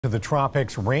To the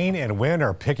tropics, rain and wind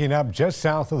are picking up just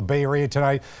south of the Bay Area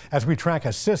tonight as we track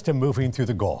a system moving through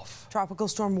the Gulf. Tropical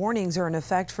storm warnings are in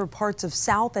effect for parts of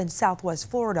South and Southwest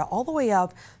Florida, all the way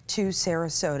up to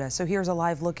Sarasota. So here's a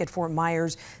live look at Fort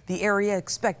Myers, the area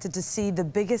expected to see the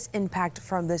biggest impact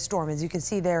from this storm. As you can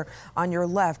see there on your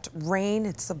left, rain.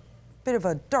 It's a bit of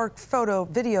a dark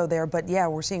video there, but yeah,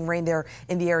 we're seeing rain there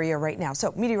in the area right now.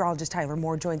 So meteorologist Tyler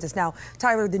Moore joins us now.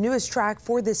 Tyler, the newest track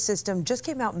for this system just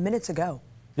came out minutes ago.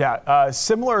 Yeah,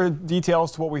 similar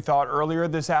details to what we thought earlier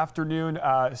this afternoon.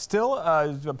 Still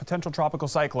a potential tropical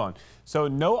cyclone. So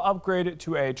no upgrade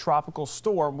to a tropical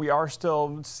storm. We are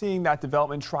still seeing that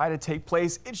development try to take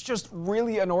place. It's just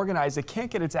really unorganized. It can't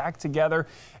get its act together.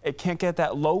 It can't get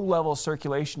that low-level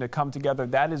circulation to come together.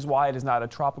 That is why it is not a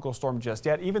tropical storm just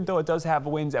yet, even though it does have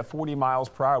winds at 40 miles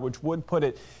per hour, which would put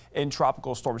it in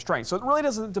tropical storm strength. So it really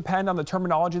doesn't depend on the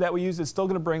terminology that we use. It's still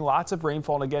going to bring lots of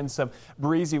rainfall and, again, some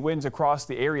breezy winds across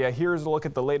the area. Here's a look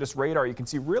at the latest radar. You can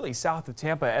see really south of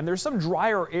Tampa, and there's some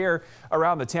drier air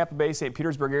around the Tampa Bay, St.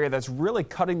 Petersburg area that's really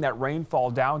cutting that rainfall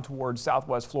down towards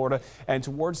southwest Florida and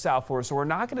towards South Florida. So we're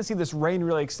not going to see this rain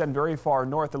really extend very far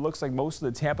north. It looks like most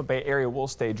of the Tampa Bay area will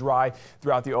stay dry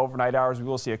throughout the overnight hours. We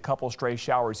will see a couple stray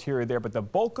showers here or there, but the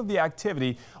bulk of the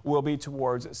activity will be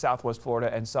towards southwest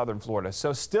Florida and southern Florida.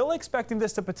 So still expecting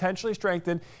this to potentially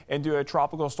strengthen into a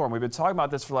tropical storm. We've been talking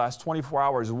about this for the last 24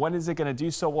 hours. When is it going to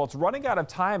do so? Well, it's running out of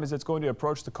time as it's going to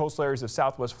approach the coastal areas of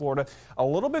southwest Florida a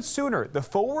little bit sooner. The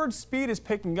forward speed is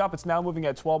picking up. It's now moving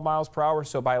at 12 miles per hour.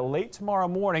 So by late tomorrow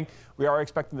morning, we are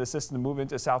expecting the system to move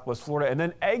into southwest Florida and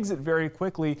then exit very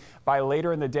quickly by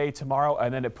later in the day tomorrow.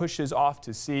 And then it pushes off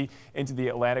to sea into the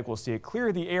Atlantic. We'll see it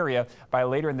clear the area by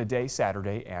later in the day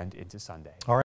Saturday and into Sunday. All right.